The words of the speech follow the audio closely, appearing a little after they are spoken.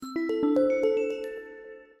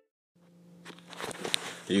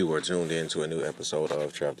You are tuned in to a new episode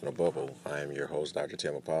of Trapped in a Bubble. I am your host, Dr.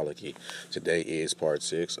 Tim Apollocky. Today is part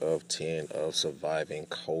 6 of 10 of surviving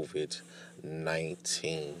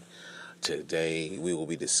COVID-19. Today we will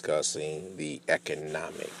be discussing the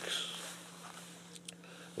economics.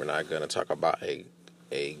 We're not going to talk about a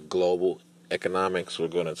global economics. We're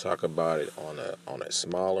going to talk about it on a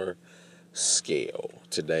smaller scale.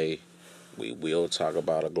 Today we will talk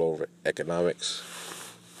about a global economics.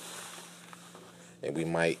 And we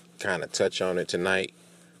might kind of touch on it tonight,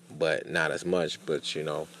 but not as much. But, I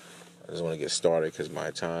just want to get started because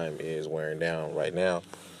my time is wearing down right now.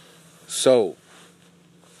 So,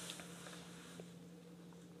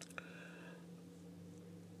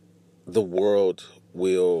 the world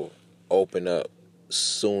will open up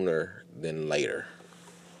sooner than later.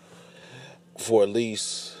 For at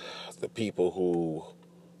least the people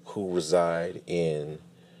who reside in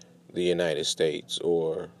the United States,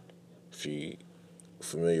 or if you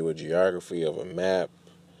familiar with geography of a map,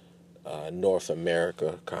 North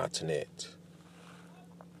America continent.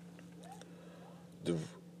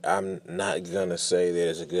 I'm not gonna say that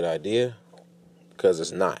it's a good idea because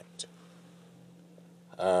it's not.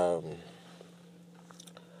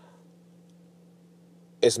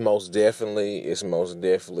 It's most definitely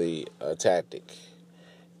a tactic,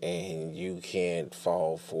 and you can't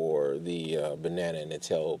fall for the banana in the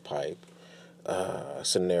tailpipe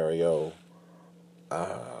scenario.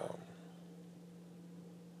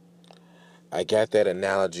 I got that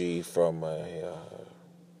analogy from a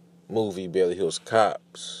movie, Beverly Hills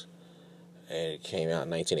Cops, and it came out in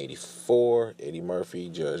 1984. Eddie Murphy,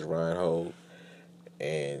 Judge Reinhold,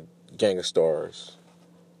 and gang of stars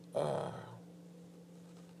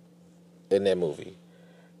in that movie.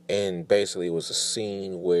 And basically it was a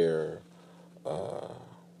scene where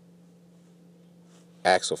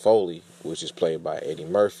Axel Foley, which is played by Eddie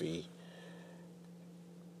Murphy,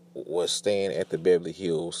 was staying at the Beverly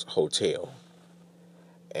Hills Hotel.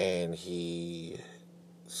 And he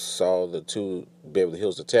saw the two Beverly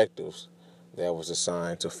Hills detectives that was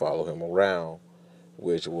assigned to follow him around,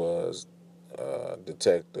 which was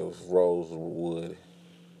Detective Rosewood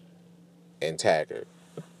and Taggart,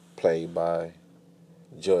 played by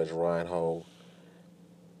Judge Reinhold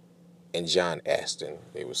and John Astin.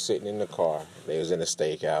 They were sitting in the car. They was in a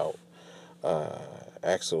stakeout.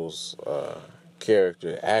 Axel's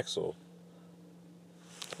character, Axel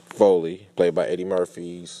Foley, played by Eddie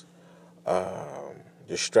Murphy's,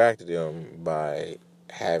 distracted him by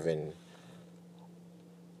having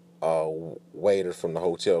a waiter from the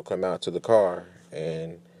hotel come out to the car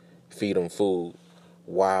and feed him food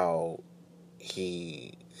while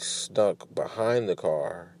he snuck behind the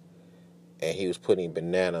car and he was putting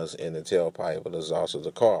bananas in the tailpipe of the exhaust of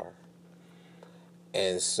the car.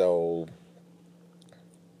 And so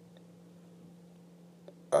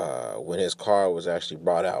when his car was actually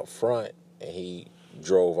brought out front and he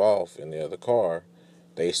drove off in the other car,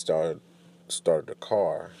 they started the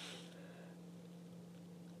car,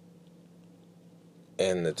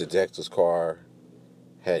 and the detective's car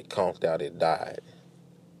had conked out. It died.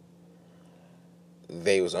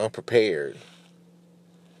 They was unprepared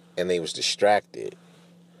and they was distracted.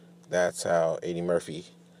 That's how Eddie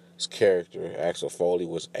Murphy's character, Axel Foley,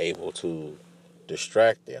 was able to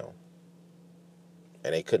distract them.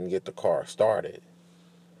 And they couldn't get the car started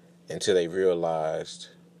until they realized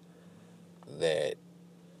that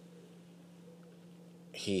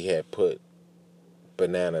he had put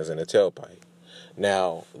bananas in the tailpipe.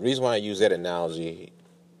 Now, the reason why I use that analogy,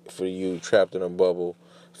 for you trapped in a bubble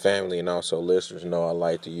family and also listeners know I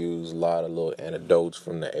like to use a lot of little anecdotes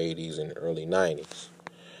from the 80s and early 90s.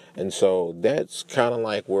 And so that's kind of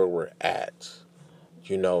like where we're at.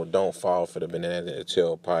 Don't fall for the banana in the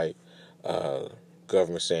tailpipe.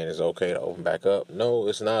 Government saying it's okay to open back up. No,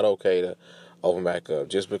 it's not okay to open back up.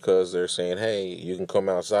 Just because they're saying, hey, you can come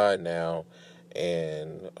outside now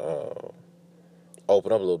and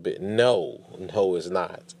open up a little bit. No, it's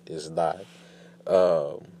not. It's not.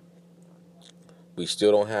 We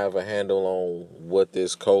still don't have a handle on what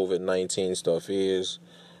this COVID-19 stuff is.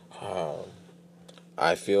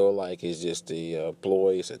 I feel like it's just a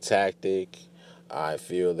ploy. It's a tactic. I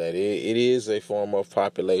feel that it is a form of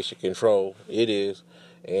population control. It is.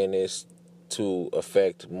 And it's to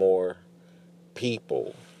affect more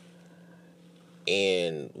people.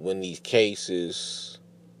 And when these cases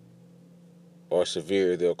are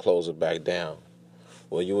severe, they'll close it back down.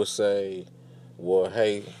 Well, you would say, well,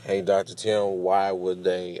 hey, Dr. Tim, why would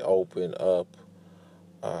they open up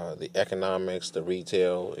the economics, the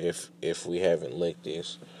retail, if we haven't licked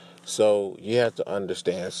this? So you have to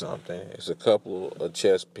understand something. It's a couple of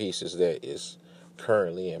chess pieces that is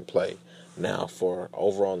currently in play. Now, for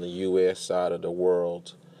over on the U.S. side of the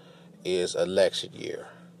world is election year,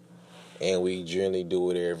 and we generally do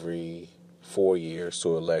it every 4 years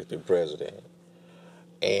to elect a president.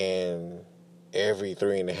 And every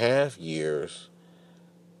 3.5 years,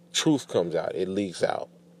 truth comes out. It leaks out.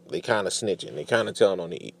 They kind of snitching. They kind of telling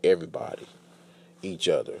on everybody, each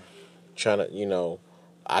other, trying to,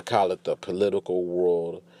 I call it the political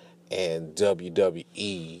world and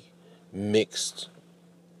WWE mixed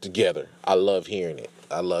together. I love hearing it.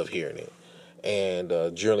 And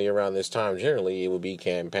generally around this time, it would be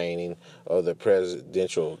campaigning of the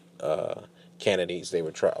presidential candidates. They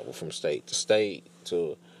would travel from state to state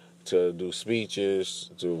to do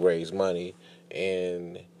speeches, to raise money,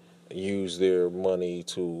 and use their money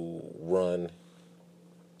to run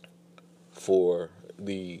for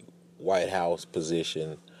the White House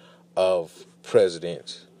position of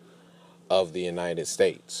President of the United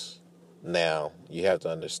States. Now, you have to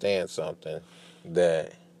understand something,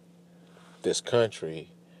 that this country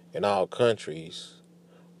and all countries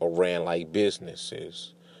are ran like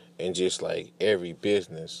businesses. And just like every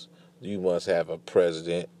business, you must have a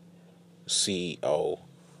president, CEO,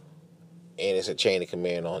 and it's a chain of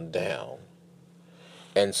command on down.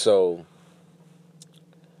 And so,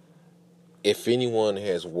 if anyone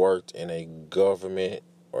has worked in a government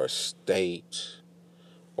or state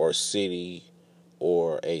or city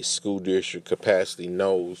or a school district capacity,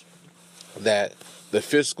 knows that the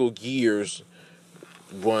fiscal years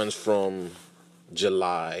runs from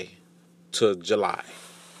July to July.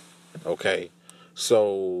 Okay?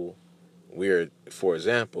 So for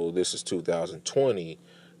example, this is 2020.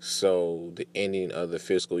 So the ending of the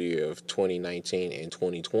fiscal year of 2019 and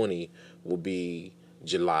 2020 will be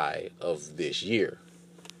July of this year,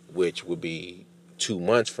 which would be 2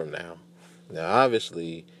 months from now. Now,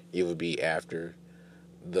 obviously, it would be after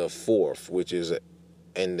the 4th, which is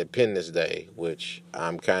Independence Day, which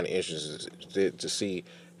I'm kind of interested to see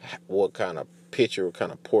what kind of picture, what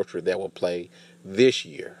kind of portrait that will play this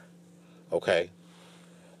year. Okay?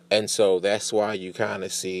 And so that's why you kind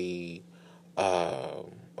of see a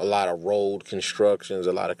lot of road constructions,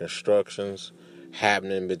 a lot of constructions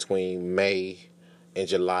happening between May and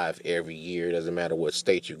July of every year. It doesn't matter what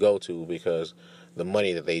state you go to, because the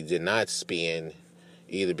money that they did not spend,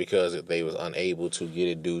 either because they was unable to get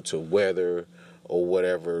it due to weather or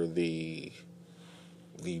whatever the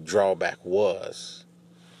drawback was,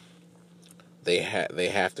 they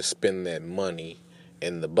have to spend that money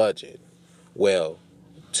in the budget. Well,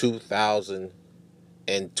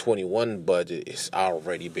 2021 budget has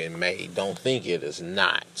already been made. Don't think it is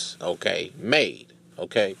not, okay? Made,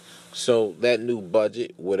 okay? So that new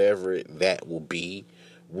budget, whatever that will be,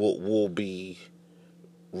 will be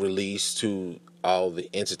released to all the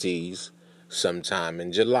entities sometime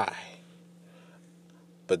in July,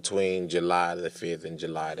 between July the 5th and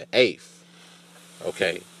July the 8th,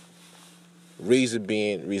 okay? Reason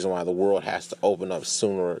why the world has to open up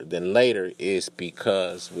sooner than later is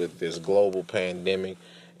because with this global pandemic,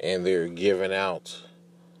 and they're giving out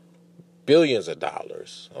billions of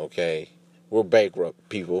dollars, okay? We're bankrupt,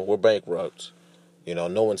 people. We're bankrupt.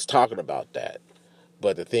 No one's talking about that.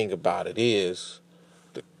 But the thing about it is,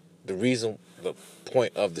 the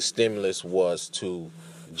point of the stimulus was to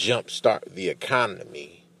jumpstart the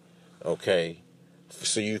economy, okay?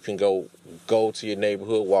 So you can go to your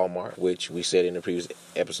neighborhood Walmart, which we said in the previous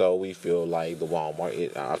episode, we feel like the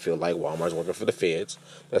Walmart. I feel like Walmart's working for the feds.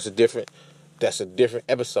 That's a different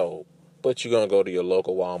episode. But you're gonna go to your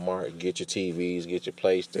local Walmart, get your TVs, get your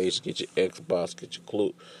PlayStation, get your Xbox, get your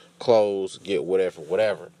clothes, get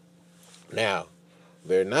whatever. Now,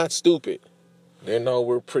 they're not stupid. They know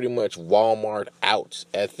we're pretty much Walmart out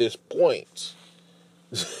at this point.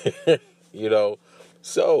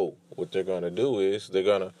 So what they're gonna do is they're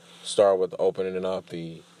gonna start with opening up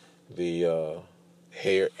the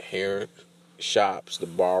hair shops, the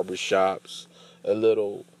barber shops,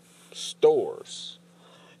 little stores,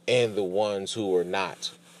 and the ones who are not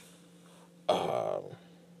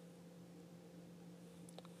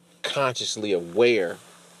consciously aware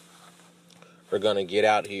are gonna get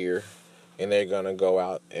out here, and they're gonna go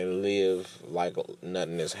out and live like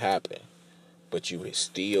nothing has happened. But you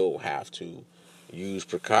still have to use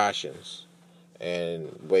precautions, and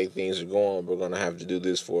the way things are going, we're going to have to do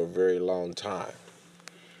this for a very long time.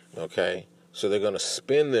 Okay? So they're going to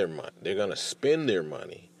spend their money.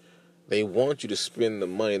 They want you to spend the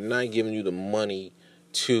money. They're not giving you the money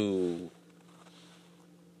to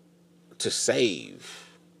save.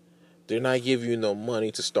 They're not giving you no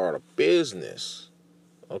money to start a business.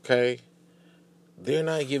 Okay? They're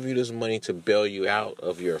not giving you this money to bail you out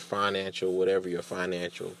of your financial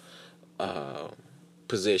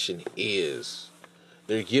position is.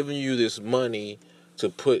 They're giving you this money to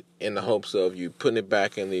put in the hopes of you putting it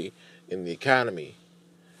back in the economy.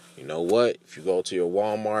 You know what? If you go to your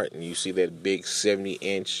Walmart and you see that big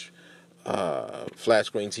 70-inch flat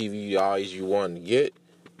screen TV you want to get,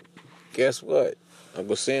 guess what?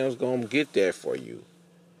 Uncle Sam's gonna get that for you.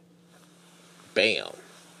 Bam.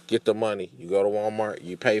 Get the money. You go to Walmart,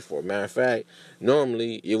 you pay for it. Matter of fact,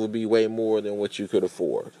 normally it would be way more than what you could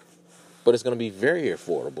afford. But it's going to be very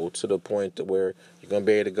affordable to the point to where you're going to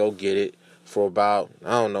be able to go get it for about,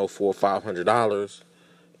 $400 or $500.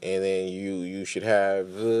 And then you should have,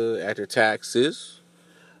 after taxes,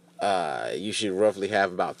 you should roughly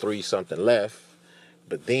have about $3 something left.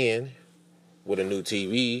 But then, with a new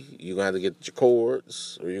TV, you're going to have to get your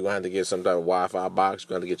cords, or you're going to have to get some type of Wi-Fi box. You're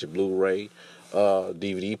going to have to get your Blu-ray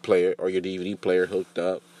DVD player, or your DVD player hooked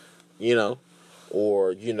up,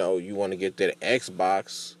 or, you want to get that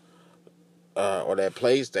Xbox or that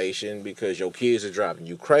PlayStation because your kids are driving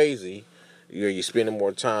you crazy. You're spending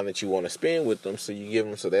more time that you want to spend with them, so you give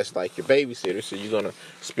them, so that's like your babysitter, so you're going to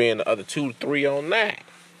spend the other 2 to 3 on that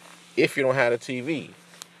if you don't have a TV.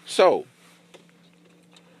 So,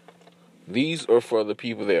 these are for the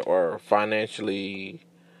people that are financially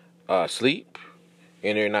asleep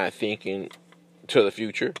and they're not thinking to the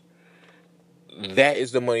future. That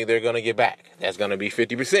is the money they're going to get back. That's going to be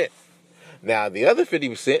 50%. Now, the other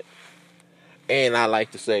 50%, and I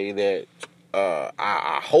like to say that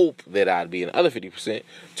I hope that I'd be in the other 50%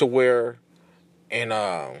 to where, and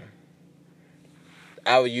I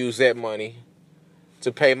would use that money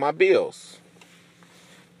to pay my bills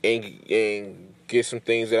and get some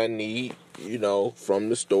things that I need, from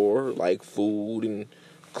the store, like food and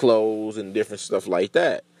clothes and different stuff like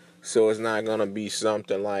that. So it's not going to be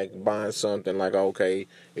something like buying something like, okay,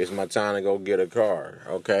 it's my time to go get a car.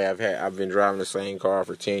 Okay, I've been driving the same car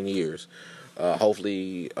for 10 years.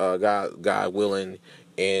 Hopefully, God willing,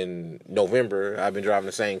 in November, I've been driving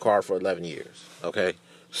the same car for 11 years. Okay,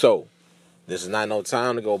 so this is not no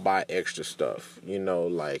time to go buy extra stuff.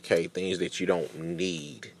 Like, hey, things that you don't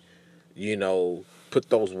need. Put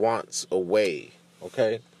those wants away.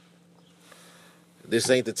 Okay, this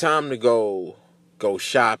ain't the time to go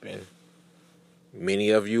shopping.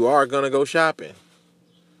 Many of you are gonna go shopping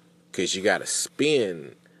because you gotta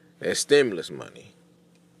spend that stimulus money.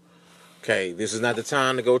 Okay, this is not the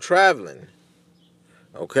time to go traveling.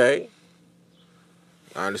 Okay?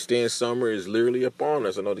 I understand summer is literally upon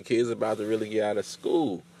us. I know the kids are about to really get out of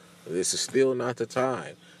school. This is still not the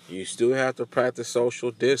time. You still have to practice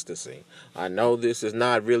social distancing. I know this is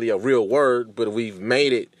not really a real word, but we've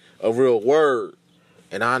made it a real word.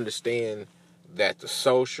 And I understand that the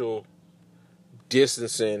social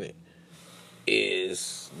distancing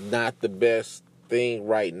is not the best thing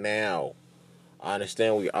right now. I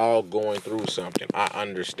understand we're all going through something. I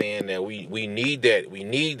understand that we need that. We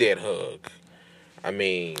need that hug. I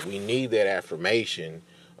mean, we need that affirmation.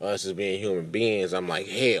 Us as being human beings, I'm like,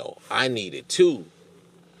 hell, I need it too.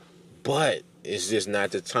 But it's just not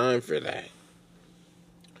the time for that.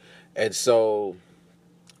 And so,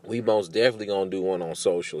 we most definitely going to do one on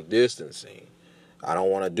social distancing. I don't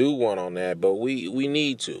want to do one on that, but we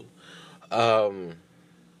need to.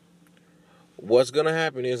 What's going to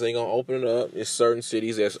happen is they're going to open it up. There's certain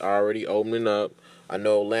cities that's already opening up. I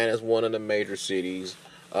know Atlanta's one of the major cities.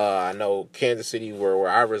 I know Kansas City, where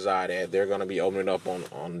I reside at, they're going to be opening up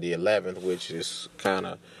on the 11th, which is kind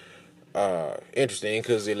of interesting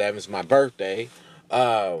because the 11th is my birthday.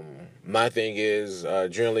 My thing is,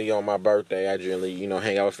 generally on my birthday, I generally,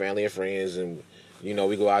 hang out with family and friends and,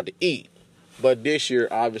 we go out to eat. But this year,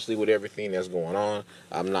 obviously, with everything that's going on,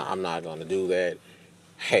 I'm not going to do that.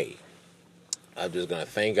 Hey, I'm just going to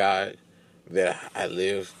thank God that I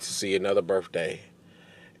live to see another birthday.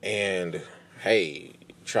 And, hey,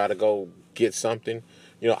 try to go get something.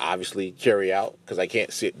 Obviously carry out because I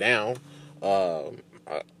can't sit down. I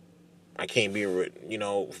can't be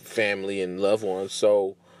with, family and loved ones.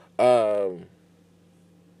 So, I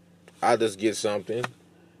just get something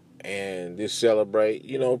and just celebrate,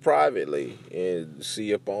 privately. And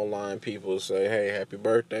see if online people say, hey, happy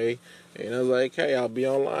birthday. And I was like, hey, I'll be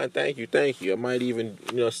online. Thank you. I might even,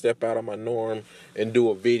 step out of my norm and do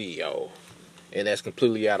a video. And that's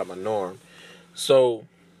completely out of my norm. So,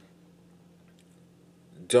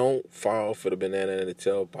 don't fall for the banana in the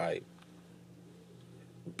tailpipe.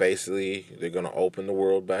 Basically, they're going to open the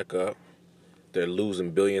world back up. They're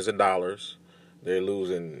losing billions of dollars. They're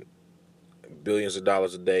losing billions of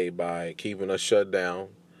dollars a day by keeping us shut down.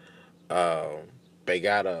 They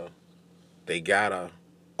gotta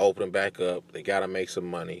open back up. They gotta make some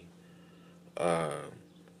money.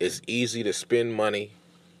 It's easy to spend money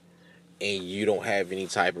and you don't have any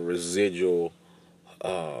type of residual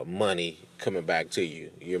money coming back to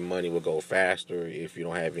you. Your money will go faster if you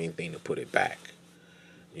don't have anything to put it back.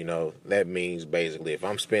 That means basically if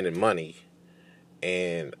I'm spending money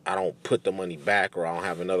and I don't put the money back, or I don't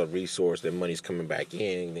have another resource that money's coming back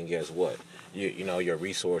in, then guess what? Your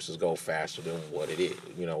resources go faster than what it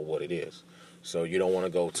is. So you don't want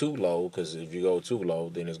to go too low, because if you go too low,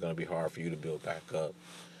 then it's going to be hard for you to build back up.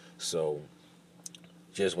 So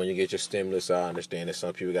just when you get your stimulus, I understand that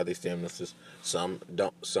some people got these stimuluses, some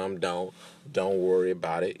don't. Don't worry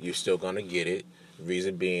about it. You're still going to get it.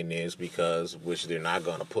 Reason being is because, which they're not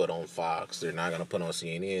going to put on Fox, they're not going to put on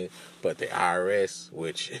CNN, but the IRS,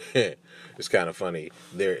 which is kind of funny,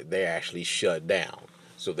 they actually shut down.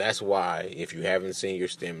 So that's why, if you haven't seen your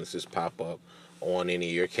stimuluses pop up on any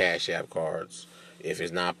of your Cash App cards, if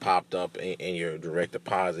it's not popped up in your direct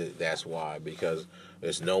deposit, that's why, because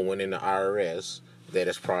there's no one in the IRS that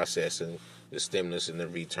is processing the stimulus and the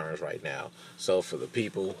returns right now. So for the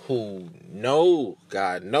people who know,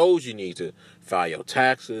 God knows you need to file your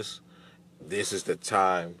taxes, this is the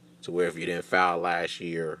time to where if you didn't file last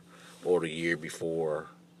year or the year before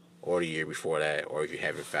or the year before that, or if you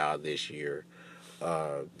haven't filed this year,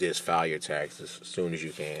 just file your taxes as soon as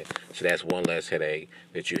you can. So that's one less headache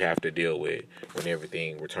that you have to deal with when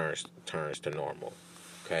everything turns to normal.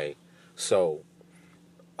 Okay? So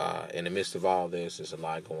in the midst of all this, there's a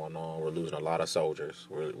lot going on. We're losing a lot of soldiers.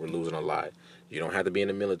 We're losing a lot. You don't have to be in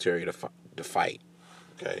the military to fight.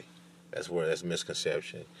 Okay, that's a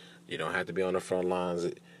misconception. You don't have to be on the front lines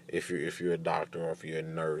if you're a doctor, or if you're a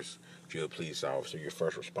nurse, if you're a police officer, you're a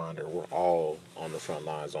first responder. We're all on the front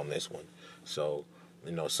lines on this one. So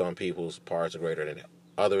some people's parts are greater than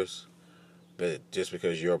others, but just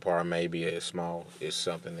because your part may be small, it's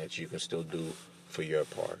something that you can still do for your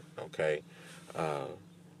part. Okay.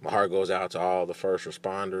 My heart goes out to all the first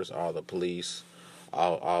responders, all the police,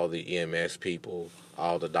 all the EMS people,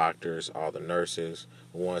 all the doctors, all the nurses,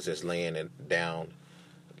 the ones that's laying it down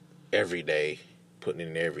every day, putting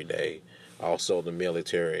in every day. Also the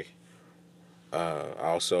military,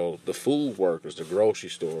 also the food workers, the grocery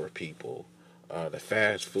store people, the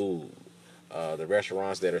fast food, the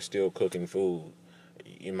restaurants that are still cooking food.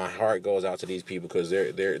 My heart goes out to these people, because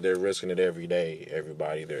they're risking it every day.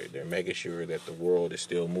 Everybody, they're making sure that the world is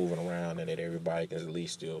still moving around, and that everybody can at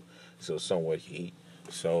least still somewhat eat.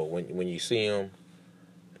 So when you see them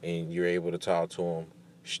and you're able to talk to them,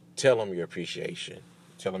 tell them your appreciation.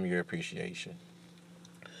 Tell them your appreciation,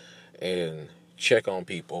 and check on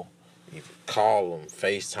people. You call them,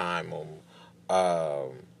 FaceTime them,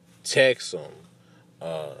 text them.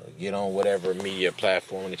 Get on whatever media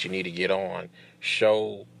platform that you need to get on.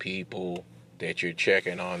 Show people that you're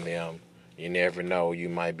checking on them. You never know, you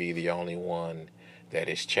might be the only one that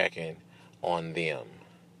is checking on them.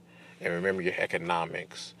 And remember your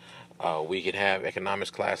economics. We can have economics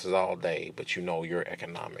classes all day, but your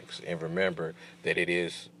economics. And remember that it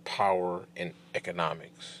is power in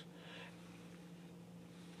economics.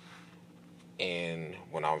 And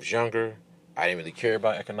when I was younger, I didn't really care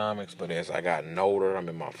about economics, but as I got older, I'm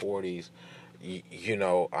in my 40s,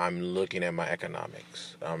 I'm looking at my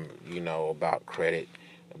economics. About credit,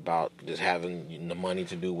 about just having the money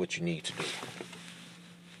to do what you need to do.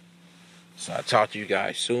 So I'll talk to you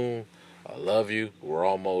guys soon. I love you. We're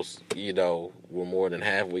almost, we're more than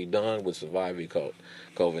halfway done with surviving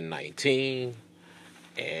COVID-19.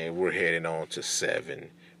 And we're heading on to 7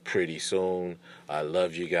 pretty soon. I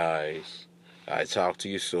love you guys. I talk to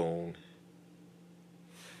you soon.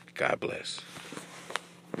 God bless.